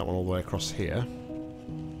 Bring that one all the way across here.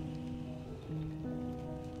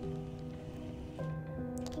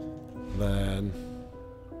 Then...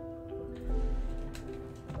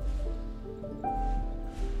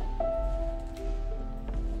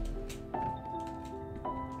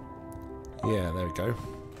 yeah, there we go.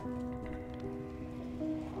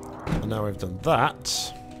 And now we've done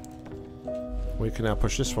that, we can now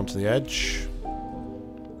push this one to the edge.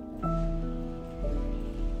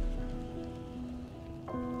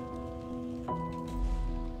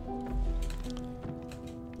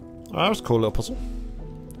 Oh, that was a cool little puzzle.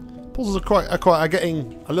 Puzzles are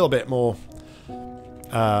getting a little bit more.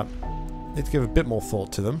 Need to give a bit more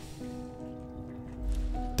thought to them.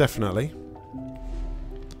 Definitely.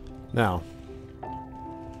 Now,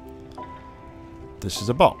 this is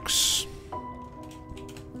a box.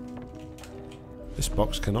 This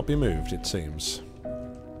box cannot be moved, it seems.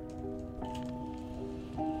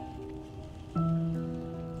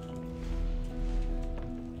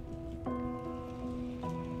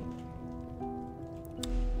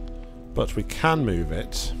 But we can move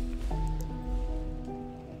it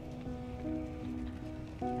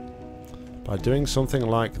by doing something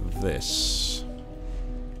like this.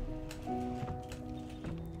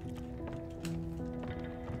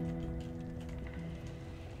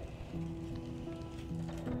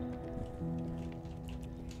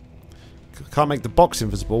 Can't make the box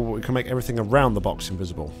invisible, but we can make everything around the box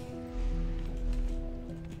invisible.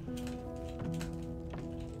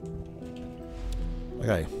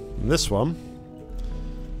 Okay, and this one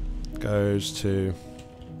goes to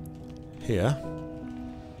here,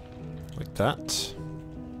 like that.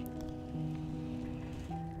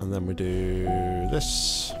 And then we do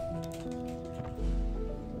this.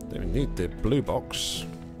 Then we need the blue box.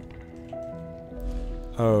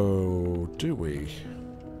 Oh, do we?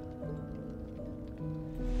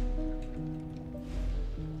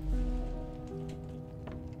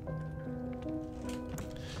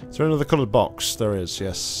 Is there another coloured box? There is,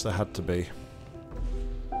 yes, there had to be.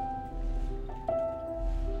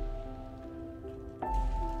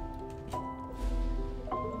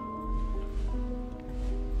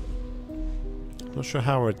 Not sure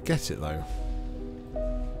how I'd get it though.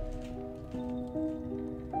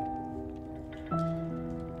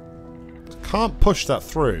 Can't push that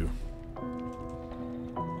through.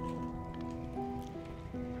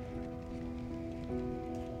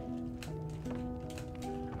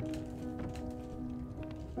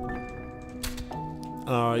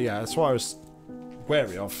 Yeah, that's what I was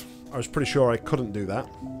wary of. I was pretty sure I couldn't do that.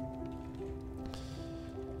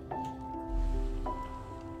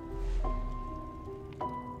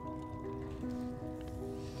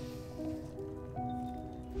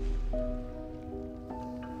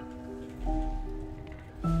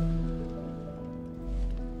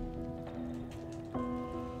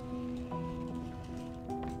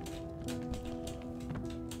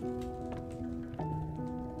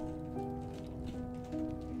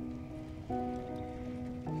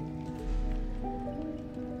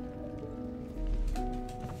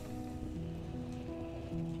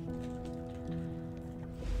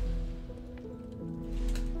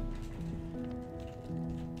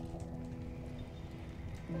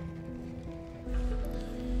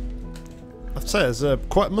 I'd say there's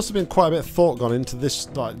must have been quite a bit of thought gone into this,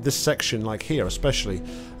 like this section, like here especially,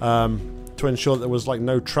 to ensure that there was like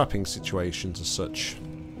no trapping situations as such.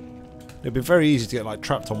 It'd be very easy to get like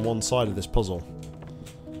trapped on one side of this puzzle.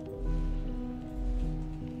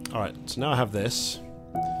 Alright, so now I have this.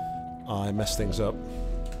 I messed things up.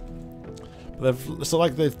 But it's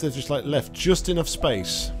like they've just like left just enough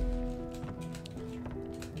space.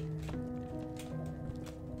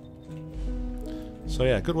 So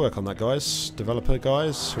yeah, good work on that, guys. Developer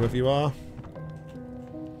guys, whoever you are.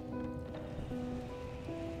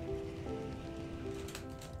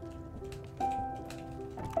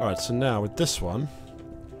 Alright, so now with this one...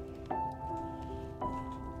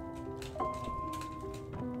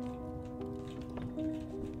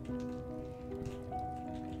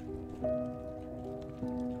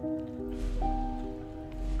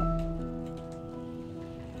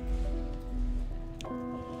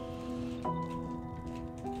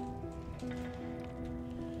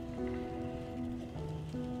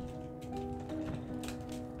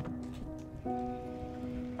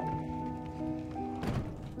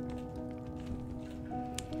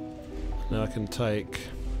 Now I can take...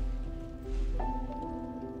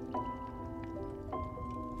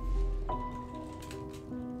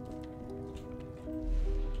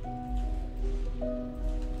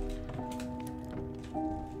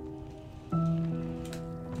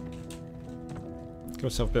 Give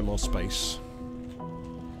myself a bit more space.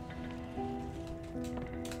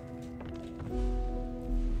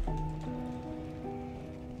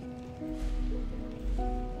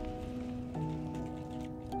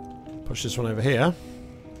 Push this one over here.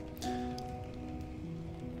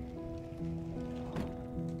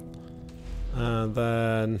 And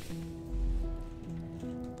then...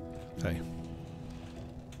 Okay.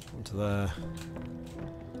 Onto there.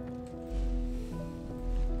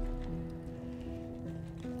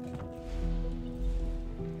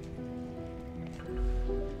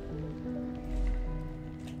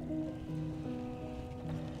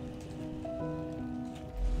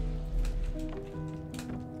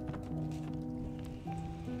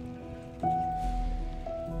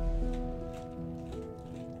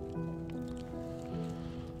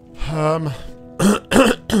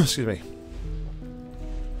 Excuse me.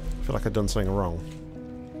 I feel like I've done something wrong.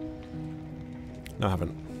 No, I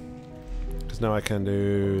haven't. Because now I can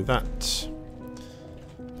do that.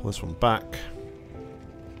 Pull this one back.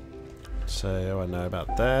 Say, oh, I know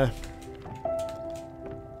about there.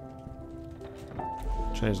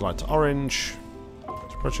 Change the light to orange.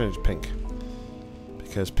 Let's probably change to pink.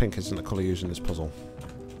 Because pink isn't the colour used in this puzzle.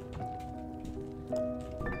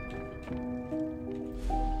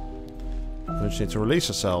 We just need to release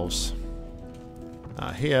ourselves.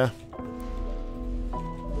 Here.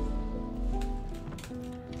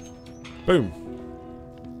 Boom.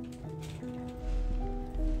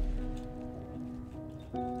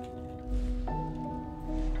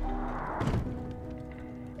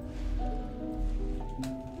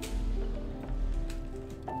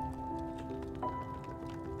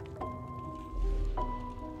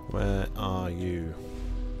 Where are you?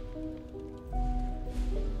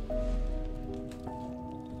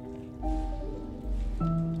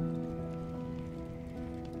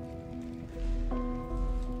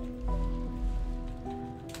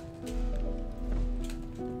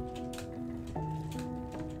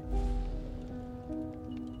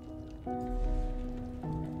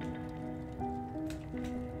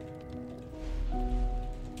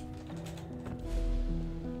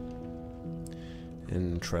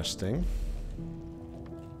 Interesting.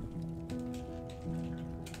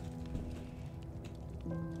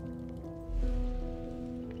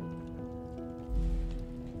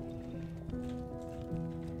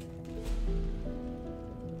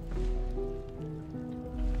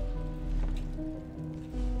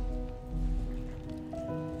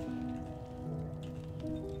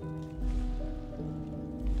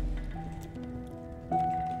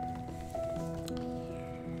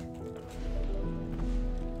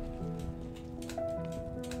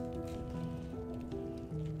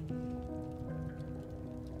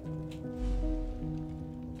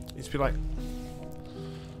 Needs to be like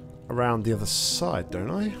around the other side,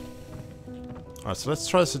 don't I? Alright, so let's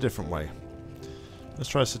try this a different way. Let's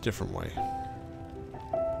try this a different way.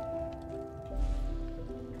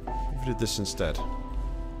 If we did this instead.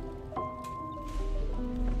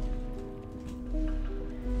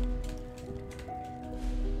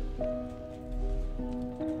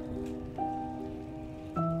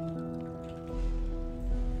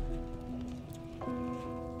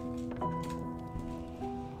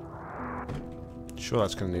 Sure,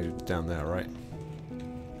 that's going to need it down there, right?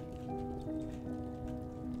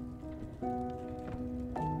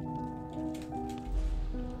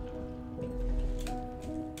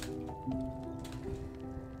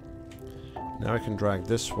 Now I can drag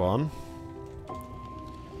this one.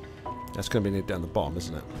 That's going to be needed down the bottom,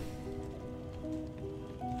 isn't it?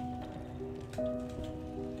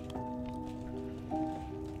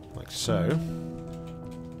 Like so.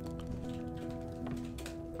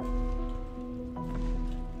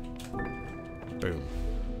 Boom.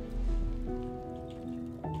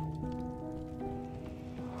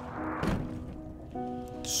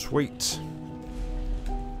 Sweet.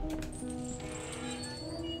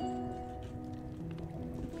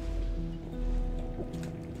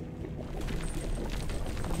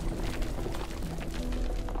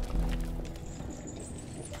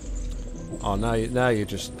 Oh, now you're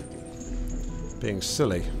just being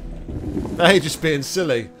silly. Now you're just being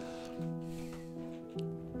silly.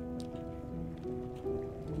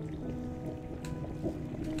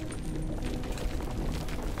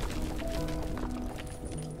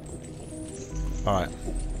 Alright.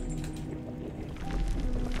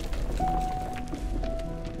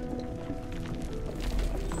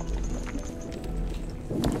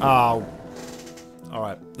 Oh.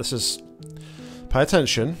 Alright, this is... Pay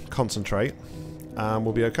attention, concentrate, and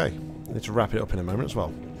we'll be okay. I need to wrap it up in a moment as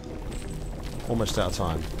well. Almost out of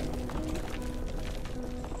time.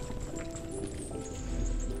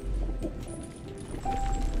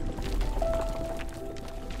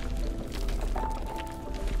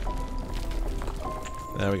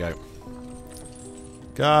 There we go.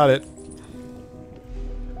 Got it.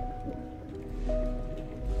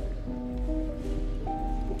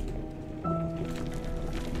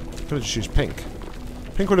 Could have just used pink.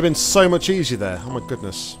 Pink would have been so much easier there. Oh my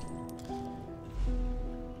goodness.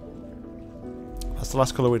 That's the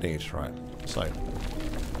last colour we need, right? So.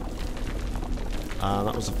 And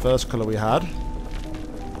that was the first colour we had.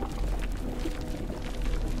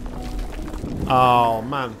 Oh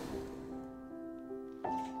man.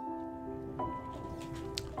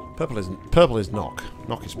 Purple is Nock.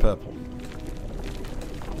 Nock is purple.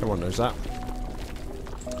 Everyone knows that.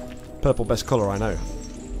 Purple best colour I know.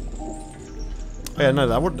 Oh yeah, no,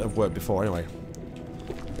 that wouldn't have worked before anyway.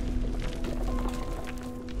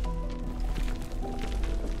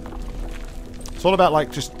 It's all about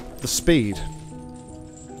like just the speed.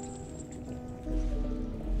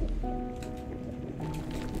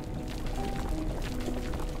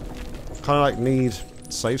 Kind of like need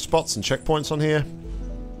save spots and checkpoints on here.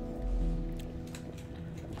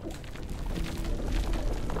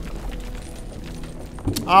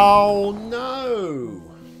 Oh no!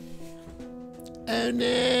 Oh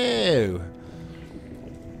no!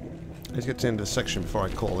 Let's get to the end of the section before I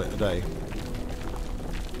call it a day.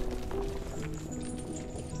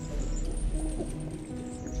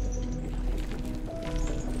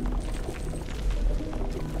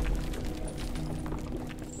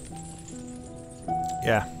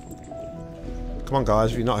 Yeah. Come on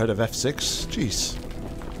guys, have you not heard of F6? Jeez.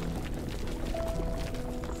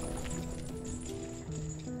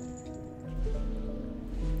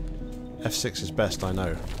 F6 is best, I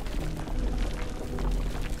know.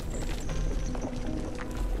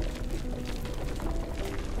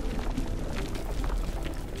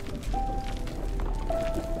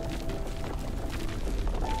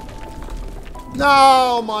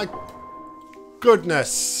 No, my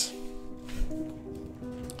goodness.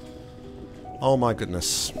 Oh my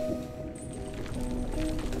goodness.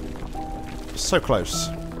 So close.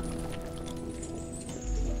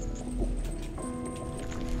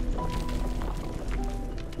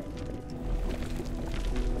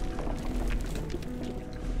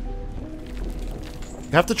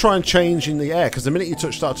 You have to try and change in the air, because the minute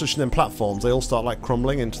you start touching them platforms, they all start like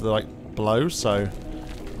crumbling into the like below, so...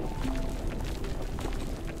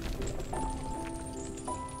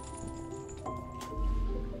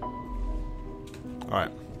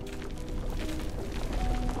 Alright.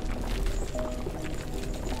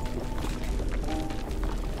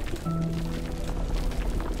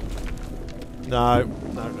 No,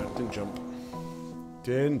 didn't jump.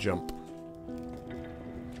 Didn't jump.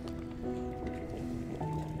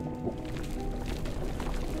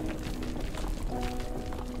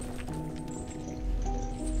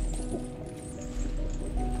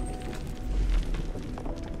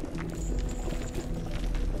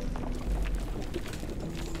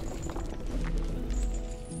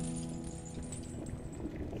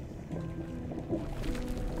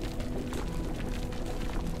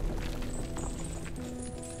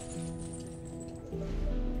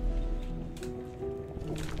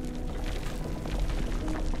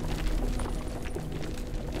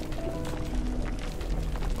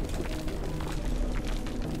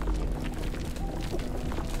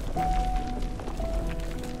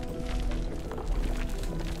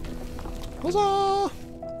 Huzzah!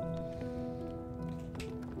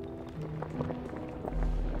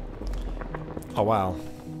 Oh wow.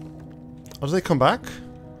 Oh, do they come back?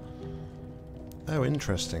 Oh,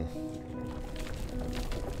 interesting.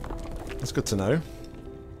 That's good to know.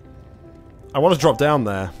 I want to drop down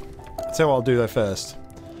there. I'll tell you what I'll do though first.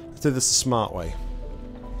 Let's do this the smart way.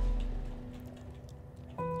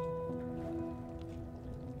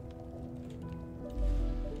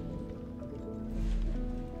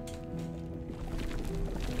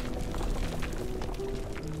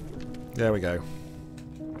 There we go.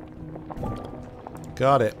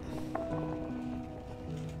 Got it.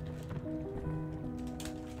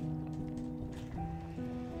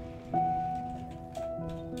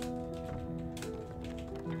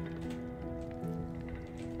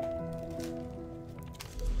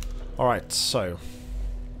 Alright, so...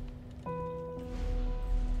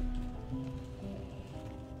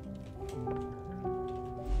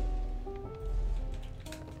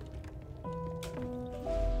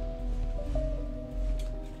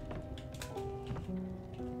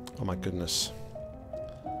 Oh my goodness.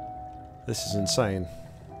 This is insane.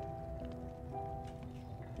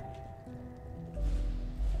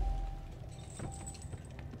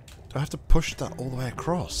 Do I have to push that all the way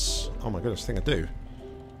across? Oh my goodness, I think I do.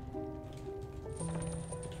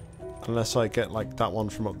 Unless I get like that one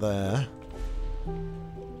from up there.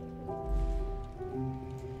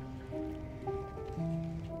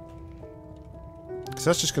 Because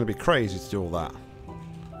that's just going to be crazy to do all that.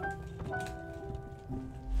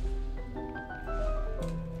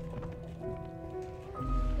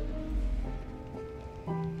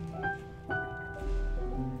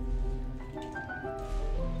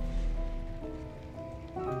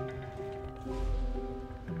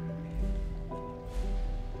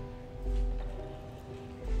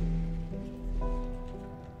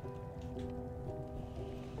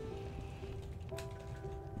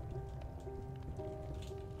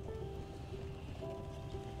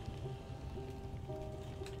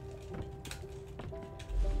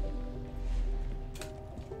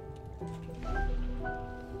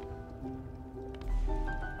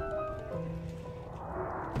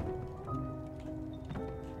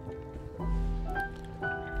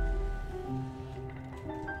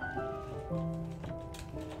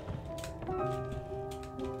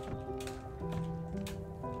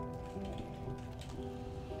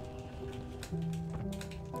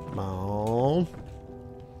 Come on.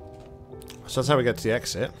 So that's how we get to the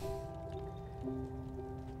exit.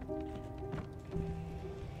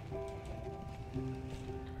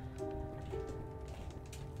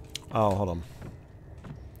 Oh, hold on.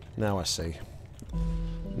 Now I see.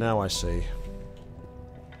 Now I see.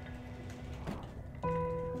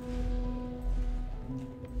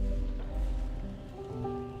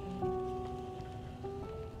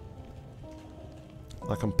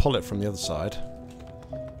 I can pull it from the other side.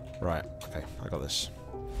 Right, okay, I got this.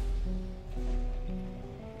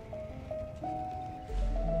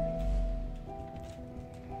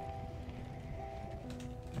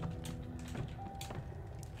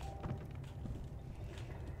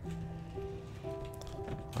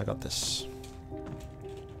 I got this.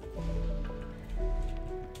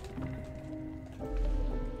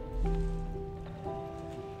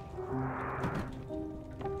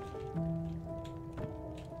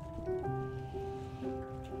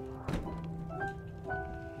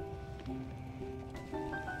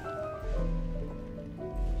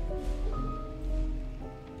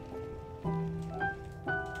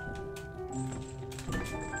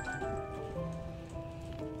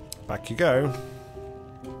 Back you go.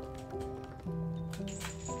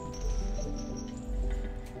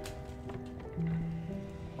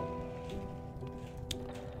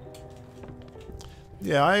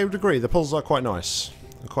 Yeah, I would agree. The puzzles are quite nice.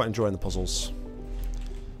 I'm quite enjoying the puzzles.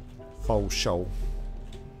 Full show.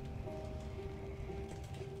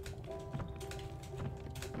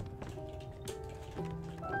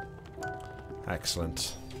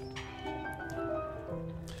 Excellent.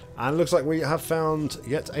 And it looks like we have found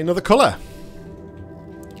yet another colour.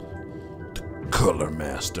 The Colour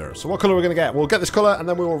Master. So what colour are we going to get? We'll get this colour and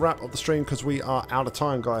then we will wrap up the stream because we are out of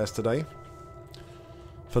time, guys, today.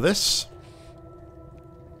 For this.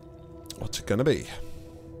 What's it going to be?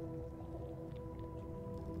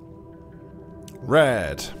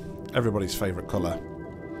 Red. Everybody's favourite colour.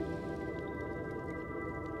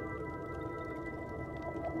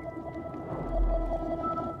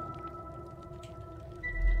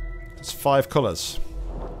 It's 5 colours.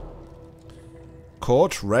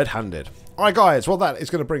 Caught red-handed. Alright guys, well that is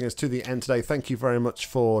going to bring us to the end today. Thank you very much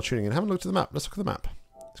for tuning in. Have a look at the map. Let's look at the map.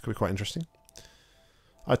 It's going to be quite interesting.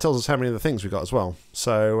 It tells us how many of the things we got as well.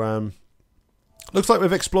 So, looks like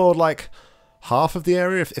we've explored like half of the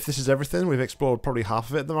area. If this is everything, we've explored probably half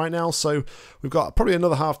of it right now. So we've got probably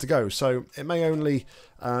another half to go. So it may only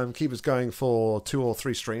keep us going for 2 or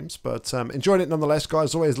 3 streams. But enjoyed it nonetheless, guys.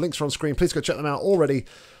 As always, links are on screen. Please go check them out already.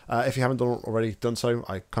 If you haven't already done so,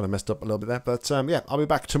 I kind of messed up a little bit there. But yeah, I'll be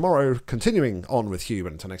back tomorrow continuing on with Hugh.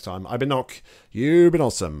 But until next time, I've been Nock. You've been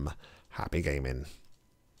awesome. Happy gaming.